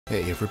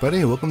Hey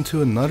everybody, welcome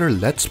to another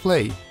Let's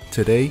Play.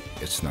 Today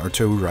it's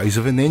Naruto Rise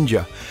of a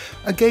Ninja,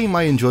 a game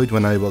I enjoyed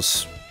when I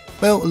was,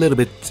 well, a little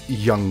bit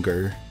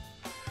younger.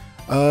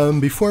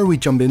 Before we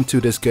jump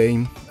into this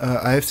game,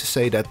 I have to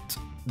say that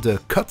the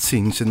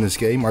cutscenes in this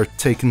game are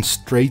taken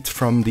straight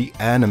from the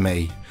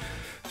anime.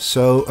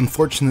 So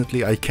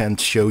unfortunately I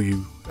can't show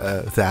you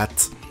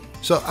that.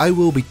 So I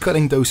will be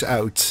cutting those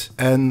out,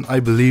 and I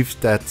believe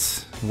that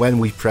when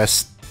we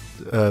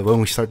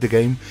start the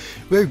game,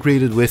 we're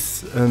greeted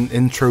with an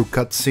intro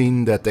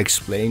cutscene that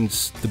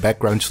explains the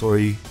background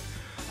story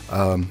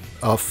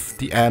of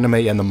the anime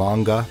and the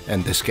manga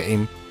and this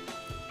game.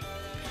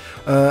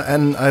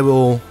 And I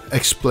will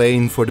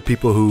explain for the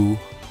people who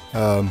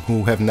have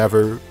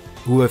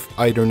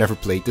either never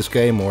played this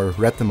game or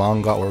read the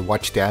manga or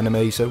watched the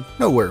anime, so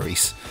no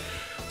worries.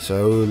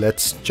 So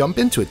let's jump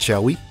into it,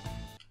 shall we?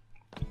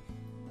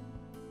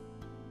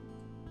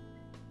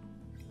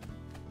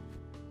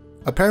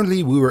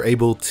 Apparently we were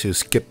able to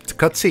skip the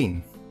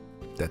cutscene.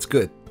 That's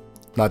good.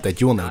 Not that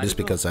you'll notice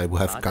because I will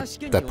have cut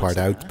that part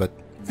out, but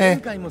eh.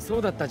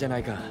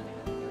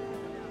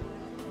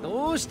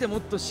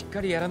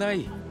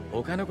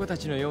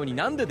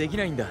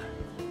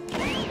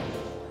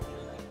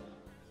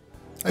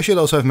 I should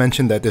also have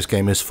mentioned that this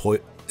game is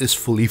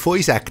fully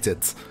voice acted.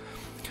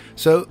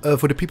 So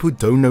for the people who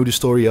don't know the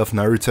story of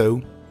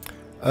Naruto,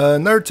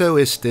 Naruto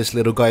is this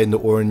little guy in the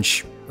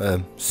orange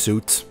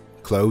suit,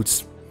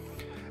 clothes.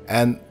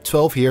 And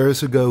 12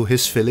 years ago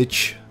his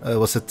village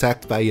was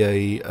attacked by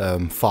a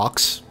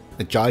fox,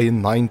 a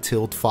giant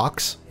nine-tailed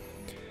fox.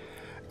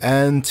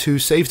 And to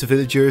save the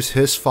villagers,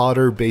 his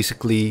father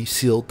basically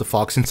sealed the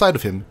fox inside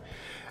of him.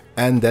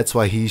 And that's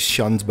why he's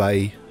shunned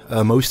by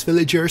most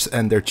villagers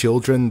and their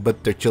children,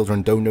 but their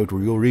children don't know the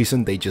real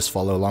reason, they just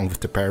follow along with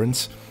their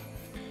parents.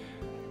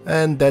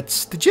 And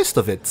that's the gist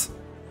of it.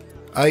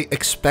 I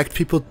expect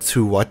people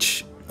to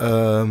watch,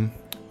 the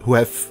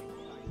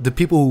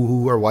people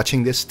who are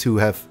watching this to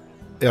have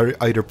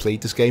either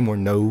played this game or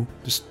know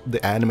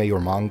the anime or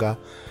manga.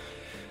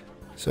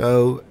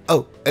 So,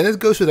 oh, and it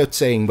goes without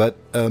saying, but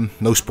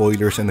no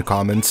spoilers in the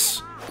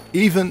comments,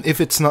 even if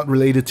it's not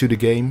related to the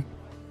game.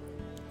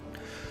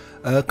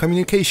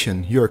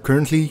 Communication. You are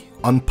currently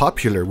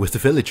unpopular with the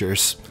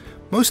villagers.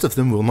 Most of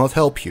them will not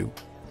help you.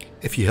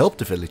 If you help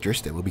the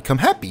villagers, they will become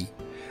happy.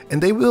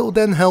 And they will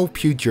then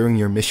help you during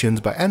your missions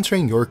by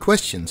answering your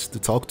questions. To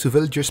talk to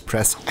villagers,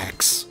 press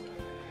X.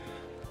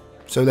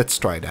 So let's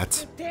try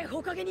that.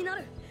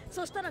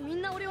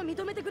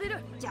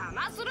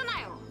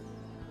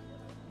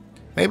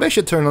 Maybe I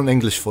should turn on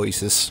English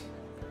voices.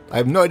 I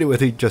have no idea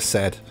what he just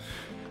said.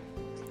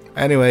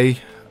 Anyway,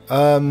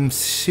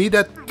 see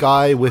that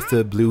guy with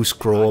the blue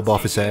scroll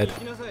above his head?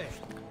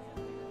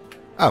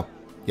 Oh,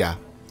 yeah,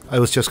 I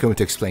was just going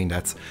to explain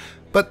that.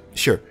 But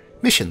sure,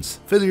 missions.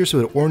 Villagers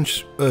with an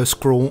orange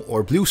scroll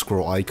or blue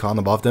scroll icon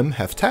above them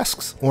have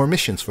tasks or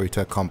missions for you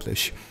to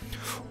accomplish.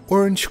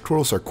 Orange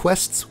scrolls are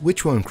quests,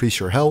 which will increase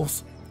your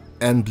health,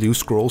 and blue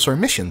scrolls are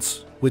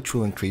missions, which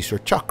will increase your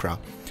chakra.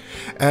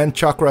 And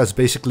chakra is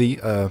basically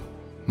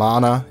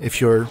mana,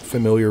 if you're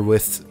familiar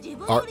with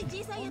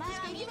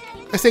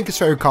I think it's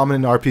very common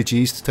in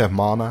RPGs to have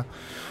mana,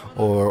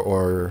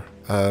 or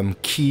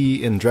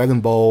ki in Dragon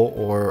Ball,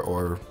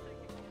 or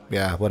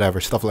yeah, whatever,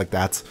 stuff like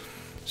that.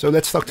 So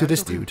let's talk to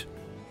this dude.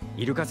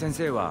 Iruka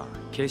sensei wa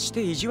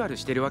keshite ijiwaru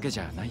shiteru wake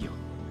ja nai yo.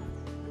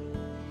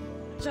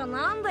 Ja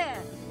nande?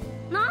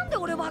 Nande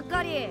ore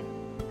bakkari?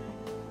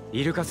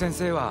 Iruka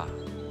sensei wa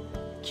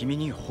kimi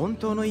ni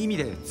hontou no imi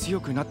de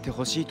tsuyoku natte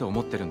hoshii to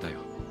omotteru nda yo.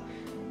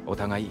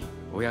 Otagai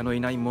oya no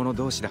inai mono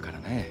doushi da kara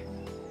ne.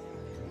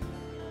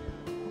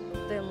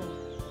 Demo,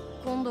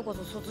 kondo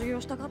koso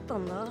sotsugyo shitakatta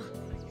nda.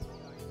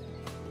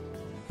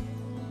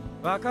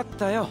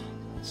 Wakatta yo.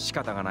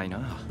 Shikata ga nai na.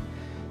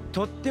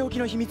 とっておき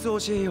の秘密を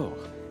教えよう。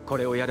こ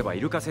れをやればイ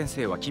ルカ先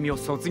生は君を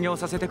卒業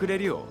させてくれ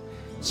るよ。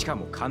しか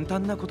も簡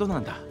単なことな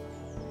んだ。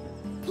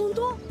本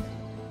当？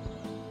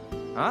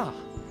ああ。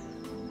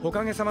ホ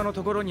カゲ様の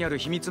ところにある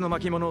秘密の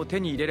巻物を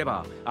手に入れれ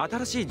ば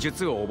新しい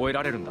術を覚え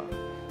られるんだ。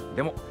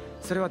でも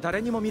それは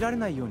誰にも見られ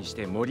ないようにし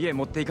て森へ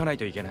持っていかない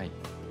といけない。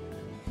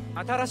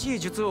新しい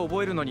術を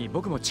覚えるのに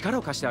僕も力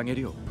を貸してあげ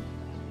るよ。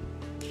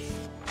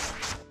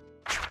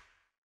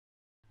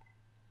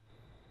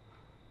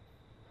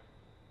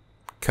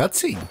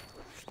Cutscene.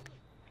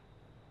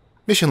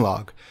 Mission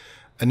log.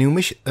 A new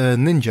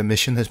ninja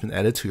mission has been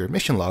added to your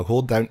mission log.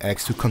 Hold down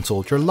X to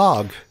consult your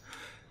log.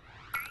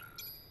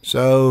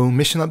 So,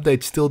 mission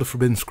update: steal the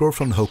forbidden scroll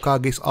from the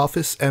Hokage's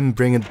office and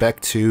bring it back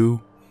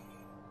to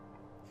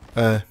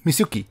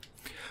Mizuki.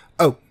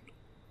 Oh,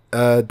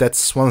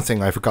 that's one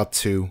thing I forgot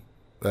to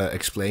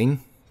explain,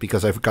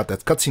 because I forgot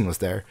that cutscene was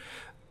there.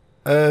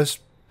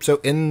 So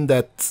in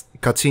that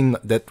cutscene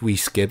that we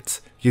skipped,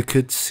 you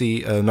could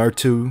see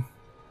Naruto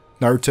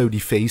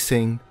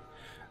defacing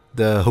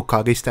the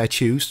Hokage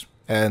statues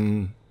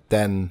and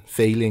then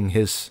failing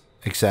his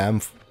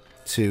exam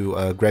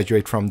to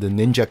graduate from the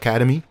Ninja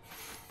Academy.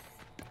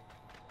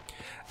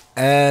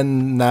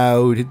 And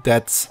now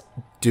that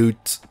dude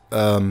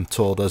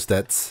told us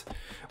that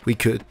we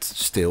could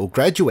still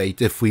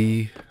graduate if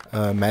we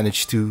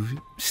manage to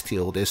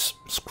steal this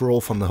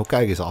scroll from the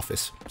Hokage's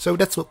office. So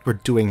that's what we're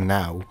doing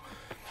now.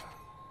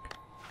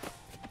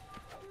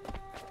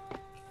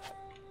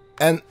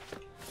 And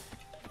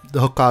the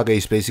Hokage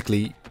is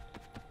basically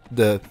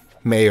the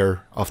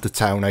mayor of the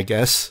town, I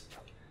guess.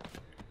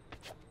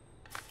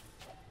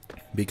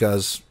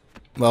 Because,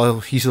 well,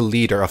 he's a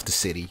leader of the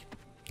city.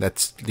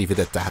 Let's leave it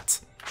at that.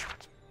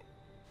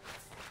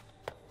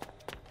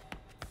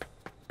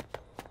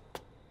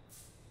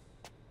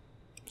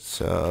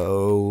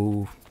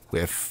 So,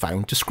 we've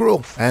found the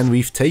scroll and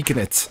we've taken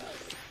it.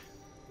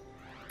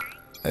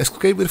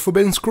 Escape with the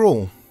Forbidden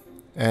Scroll.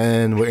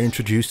 And we're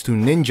introduced to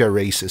ninja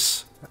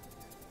races.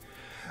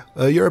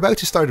 You're about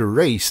to start a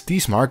race.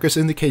 These markers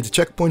indicate the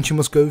checkpoints you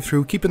must go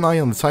through. Keep an eye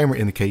on the timer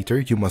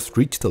indicator. You must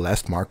reach the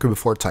last marker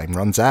before time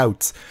runs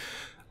out.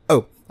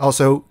 Oh,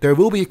 also, there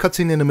will be a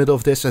cutscene in the middle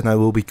of this and I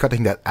will be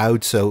cutting that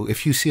out, so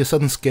if you see a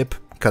sudden skip,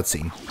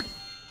 cutscene.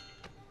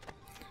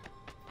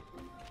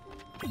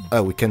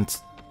 Oh, we can't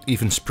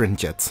even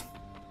sprint yet.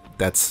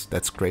 That's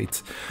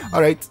great.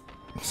 Alright,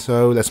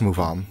 so let's move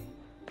on.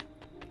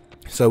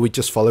 So we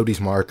just follow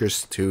these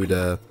markers to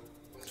the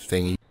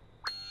thingy.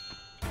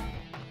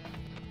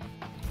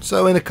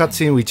 So in the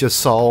cutscene we just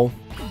saw,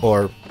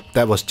 or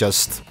that was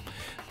just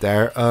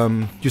there,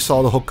 you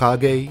saw the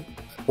Hokage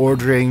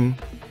ordering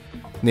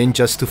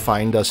ninjas to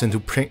find us and to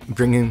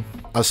bringing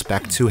us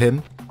back to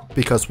him,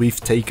 because we've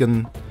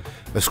taken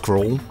a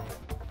scroll,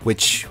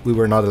 which we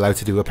were not allowed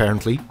to do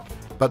apparently,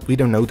 but we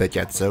don't know that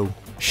yet, so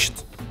shh.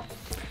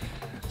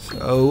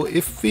 So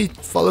if we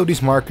follow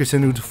these markers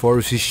into the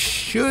forest, we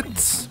should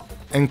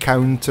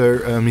encounter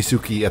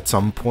Mizuki at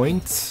some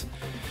point.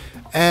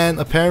 And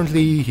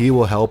apparently he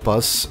will help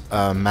us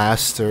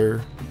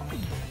master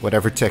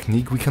whatever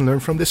technique we can learn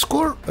from this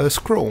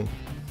scroll.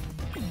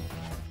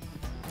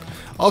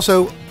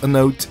 Also, a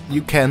note,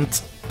 you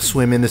can't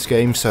swim in this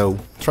game, so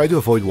try to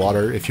avoid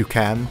water if you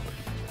can.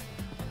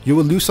 You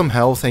will lose some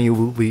health and you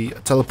will be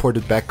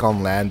teleported back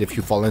on land if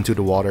you fall into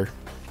the water.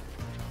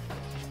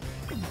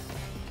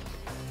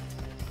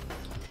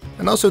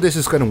 And also this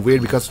is kind of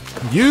weird because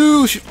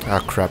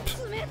ah crap.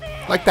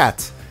 Like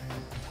that.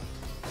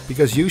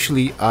 Because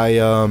usually I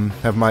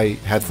have my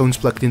headphones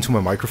plugged into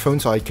my microphone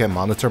so I can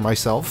monitor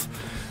myself,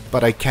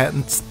 but I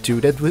can't do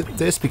that with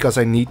this because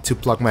I needed to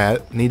plug my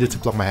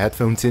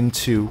headphones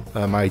into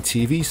my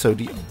TV, so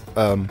the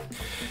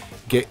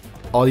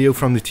audio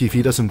from the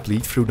TV doesn't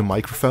bleed through the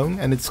microphone,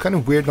 and it's kind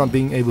of weird not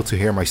being able to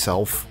hear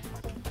myself.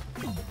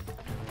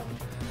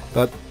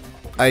 But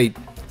I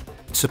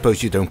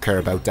suppose you don't care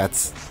about that.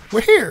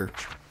 We're here!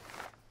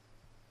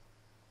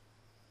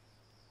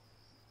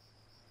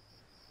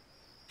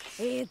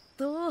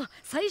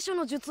 最初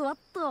の術はっ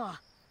と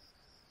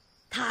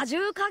多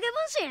重影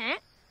分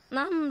身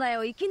なんだ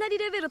よ、いきなり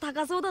レベル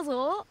高そうだ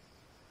ぞ。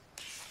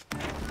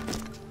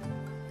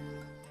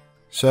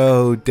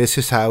 So this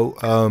is how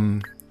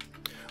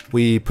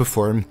we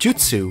perform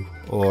jutsu,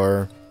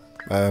 or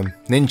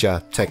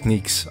ninja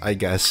techniques, I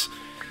guess.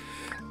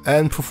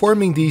 And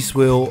performing these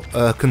will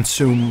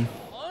consume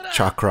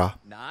chakra.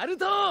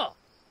 Naruto!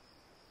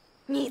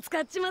 見つか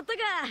っちまったか。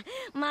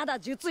まだ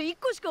術1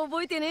個しか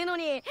覚えてねえの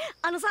に。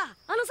あのさ、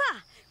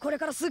これ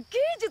からすっげえ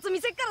術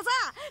見せっからさ、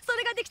そ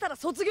れができたら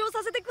卒業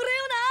させてくれよ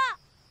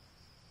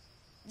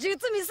な。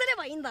術見せれ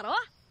ばいいんだろ。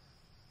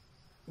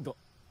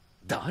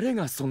誰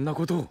がそんな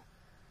ことを。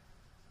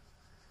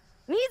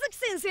水木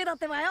先生だっ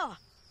てばよ。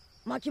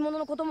巻物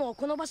のことも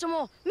この場所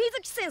も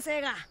水木先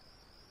生が。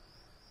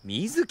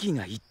水木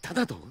が言った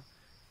だと？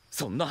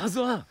そんなはず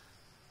は。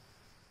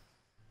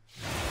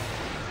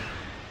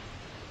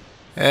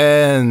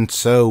 And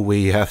so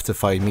we have to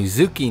fight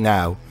Mizuki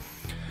now.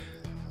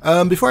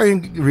 Before I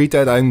read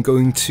that, I'm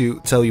going to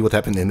tell you what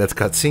happened in that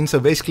cutscene. So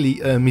basically,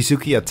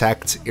 Mizuki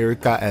attacked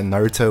Iruka and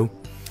Naruto.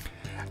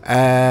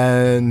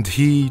 And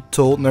he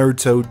told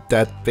Naruto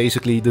that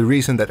basically the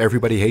reason that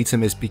everybody hates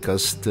him is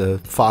because the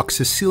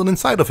fox is sealed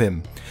inside of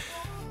him.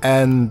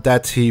 And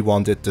that he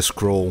wanted the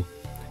scroll.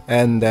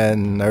 And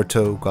then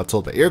Naruto got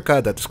told by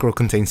Iruka that the scroll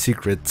contains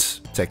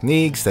secret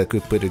techniques that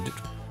could put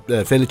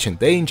the village in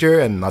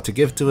danger and not to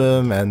give to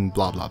him and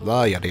blah blah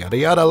blah, yada yada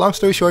yada. Long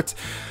story short,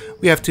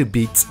 we have to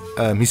beat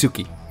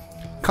Mizuki.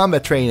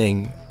 Combat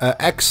training.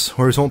 X,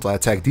 horizontal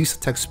attack. These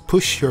attacks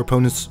push your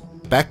opponents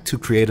back to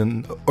create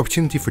an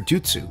opportunity for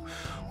jutsu.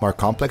 More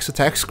complex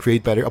attacks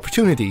create better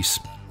opportunities.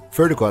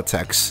 Vertical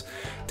attacks.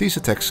 These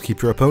attacks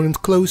keep your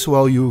opponent close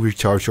while you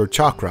recharge your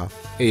chakra.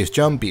 A is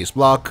jump, B is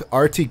block,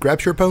 RT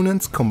grabs your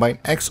opponent. Combine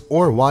X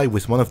or Y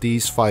with one of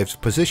these 5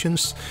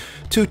 positions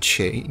to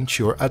change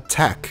your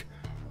attack.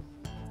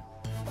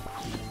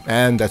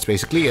 And that's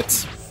basically it.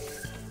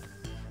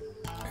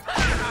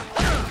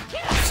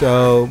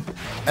 So,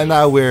 and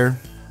now we're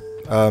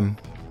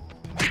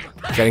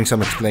getting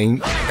some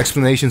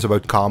explanations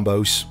about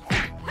combos.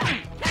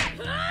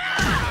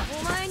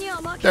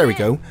 There we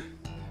go.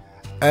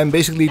 And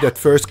basically that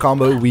first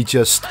combo we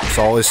just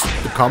saw is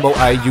the combo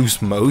I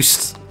use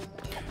most,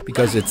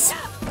 because it's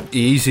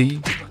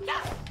easy.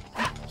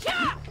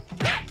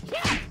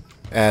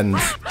 And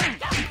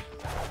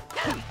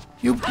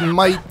You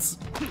might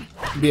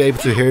be able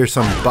to hear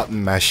some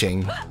button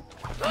mashing.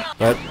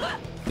 But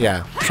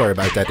yeah, sorry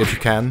about that if you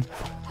can.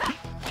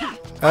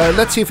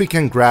 Let's see if we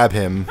can grab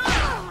him.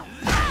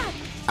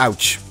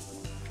 Ouch.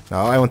 No,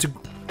 I want to...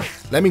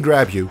 Let me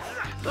grab you.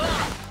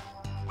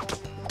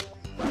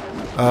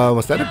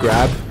 Was that a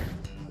grab?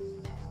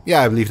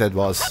 Yeah, I believe that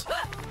was.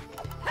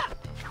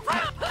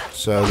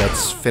 So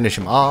let's finish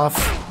him off.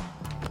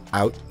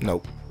 Out.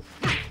 No.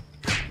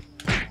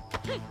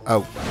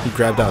 Oh, he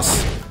grabbed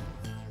us.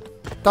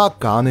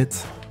 Doggone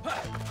it.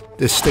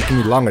 This is taking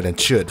me longer than it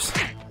should.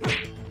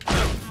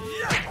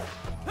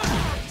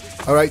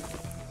 Alright.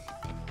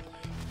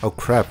 Oh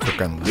crap, we're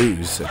gonna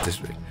lose at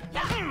this rate.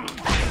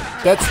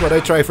 That's what I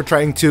try for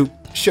trying to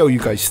show you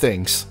guys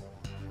things.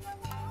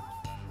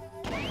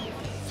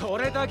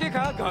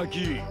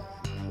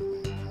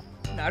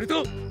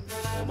 Naruto,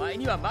 お前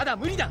にはまだ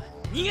無理だ。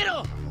逃げ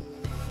ろ。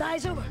大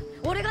丈夫。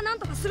俺が何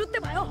とかするって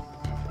ばよ。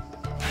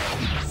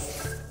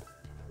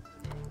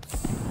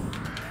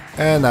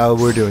 And now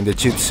we're doing the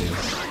jutsu.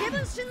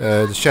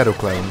 The shadow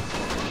clone.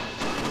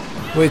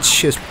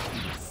 Which is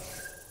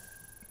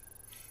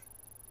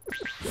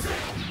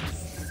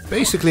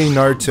basically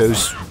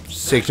Naruto's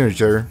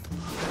signature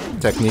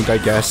technique, I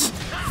guess,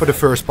 for the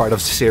first part of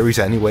the series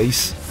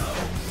anyways.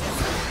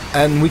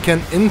 And we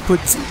can input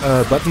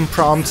button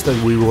prompts that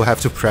we will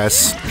have to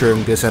press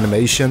during this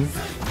animation.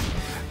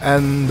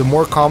 And the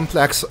more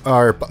complex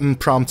our button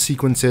prompt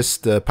sequences,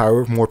 the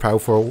more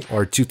powerful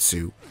our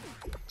jutsu.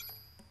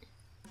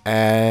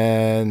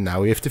 And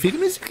now we have to defeat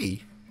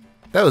Mizuki.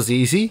 That was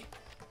easy.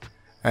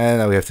 And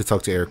now we have to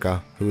talk to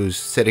Iruka, who's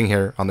sitting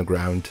here on the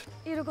ground.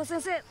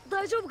 Iruka-sensei,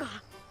 大丈夫か?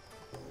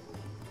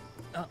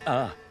 あ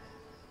あ、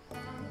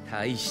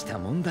大した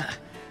もんだ。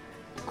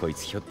こい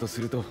つひょっと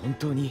すると本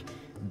当に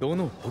ど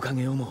の火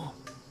影をも。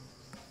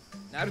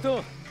ナル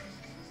ト、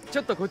ち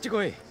ょっとこっち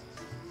来い。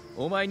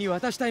お前に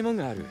渡したいもん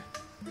がある。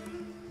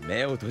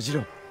目を閉じ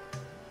ろ。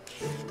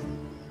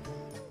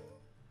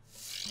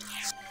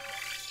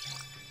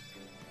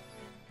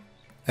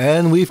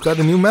And we've got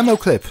a new memo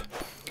clip.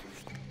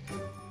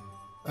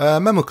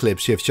 Memo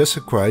clips. You have just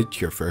acquired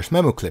your first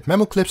memo clip.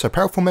 Memo clips are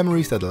powerful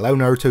memories that allow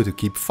Naruto to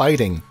keep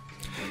fighting.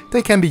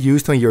 They can be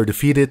used when you're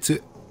defeated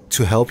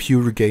to help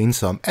you regain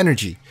some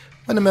energy.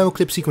 When the memo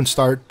clip sequence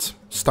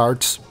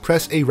starts,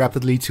 press A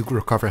rapidly to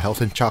recover health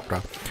and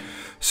chakra.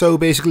 So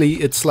basically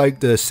it's like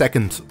the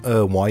second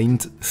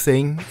wind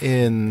thing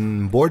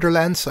in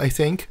Borderlands, I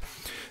think.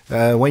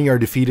 When you're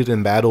defeated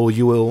in battle,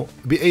 you will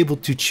be able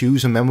to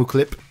choose a memo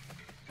clip.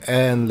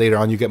 And later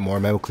on you get more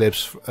memo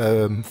clips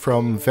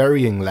from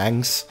varying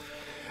lengths.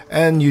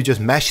 And you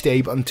just mash the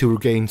A button to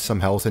regain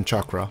some health and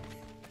chakra.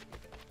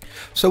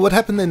 So what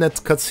happened in that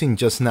cutscene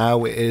just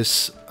now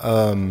is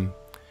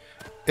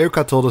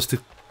Iruka told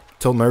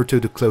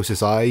Naruto to close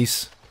his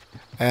eyes.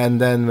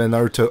 And then when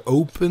Naruto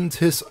opened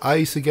his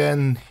eyes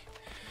again,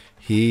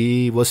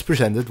 he was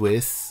presented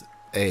with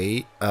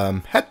a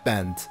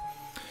headband.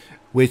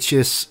 Which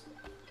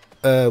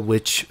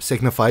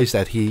signifies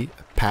that he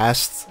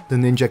passed the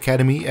Ninja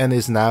Academy and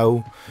is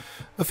now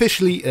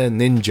officially a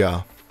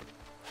ninja,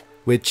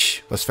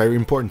 which was very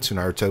important to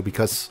Naruto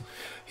because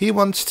he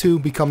wants to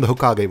become the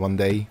Hokage one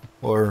day,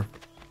 or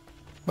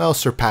well,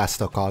 surpass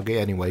the Hokage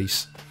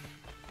anyways.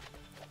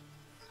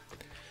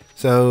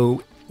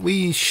 So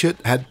we should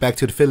head back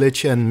to the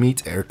village and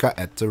meet Iruka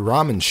at the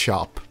ramen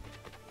shop.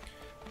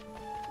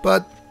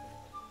 But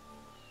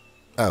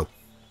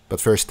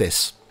first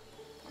this.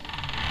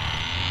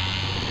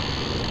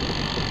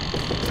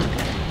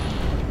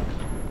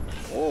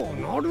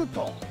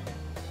 Naruto.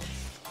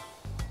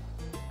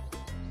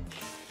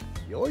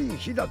 良い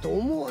日だと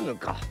思わぬ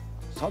か。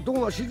里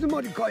が静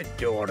まり返っ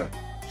ておる。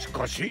し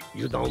かし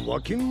油断は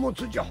禁物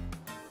じゃ。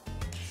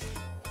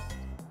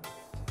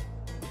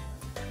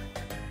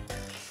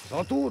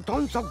里を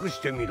探索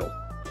してみろ。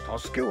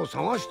助けを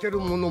探してる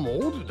者も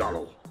おるだ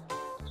ろう。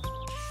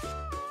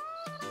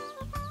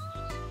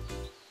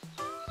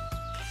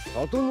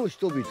里の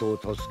人々を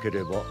助け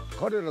れば、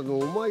彼らの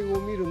お前を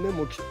見る目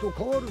もきっと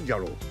変わるじゃ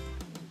ろう。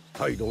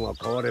態度が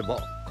変われば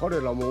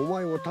彼らもお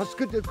前を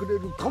助けてくれ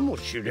るかも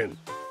しれん。よ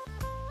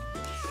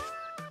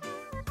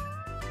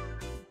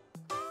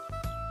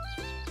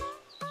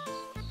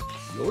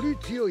り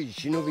強い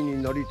忍び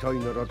になりたい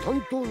なら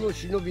担当の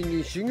忍び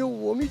に修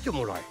行を見て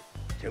もらえ。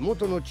手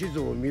元の地図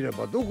を見れ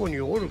ばどこに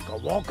おるか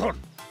わかる。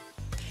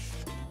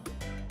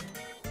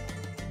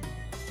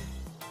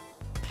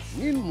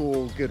任務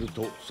を受ける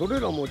とそれ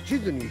らも地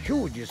図に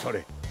表示さ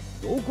れ、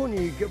どこ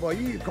に行けば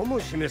いいか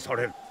も示さ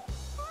れる。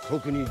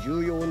特に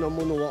重要な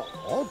ものは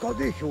赤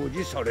で表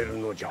示される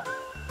のじゃ。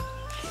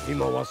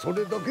今はそ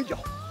れだけじゃ。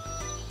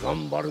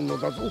頑張るの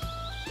だぞ。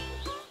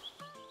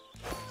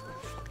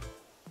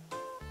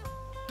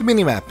The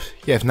minimap.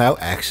 You have now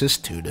access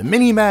to the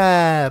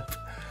minimap.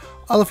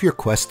 All of your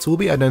quests will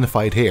be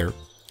identified here.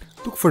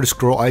 Look for the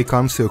scroll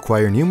icons to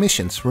acquire new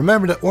missions.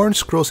 Remember that orange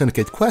scrolls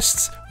indicate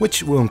quests,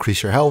 which will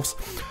increase your health,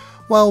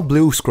 while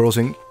blue scrolls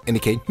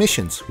indicate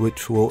missions,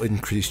 which will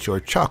increase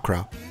your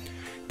chakra.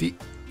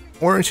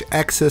 orange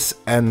axis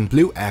and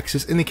blue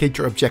axis indicate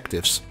your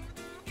objectives.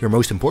 Your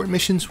most important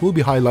missions will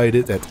be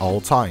highlighted at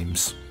all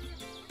times.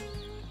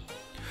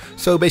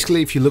 So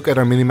basically, if you look at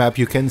our minimap,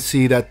 you can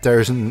see that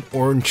there's an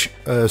orange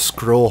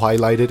scroll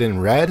highlighted in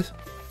red,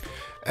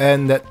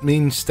 and that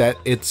means that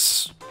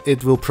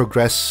it will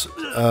progress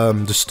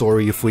the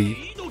story if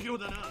we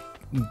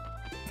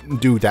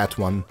do that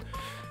one.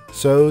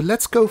 So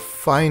let's go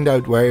find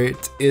out where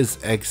it is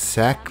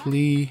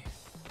exactly.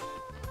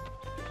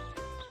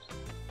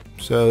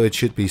 So it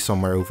should be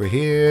somewhere over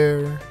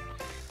here.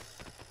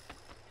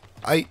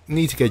 I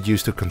need to get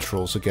used to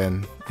controls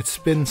again. It's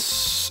been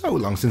so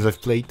long since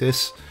I've played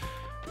this.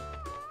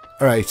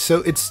 Alright, so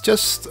it's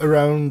just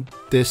around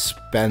this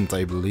bend,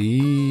 I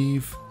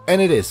believe.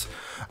 And it is.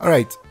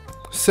 Alright,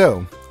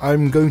 so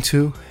I'm going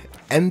to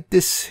end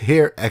this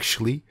here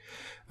actually.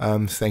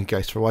 Thank you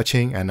guys for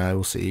watching, and I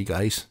will see you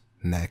guys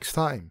next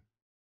time.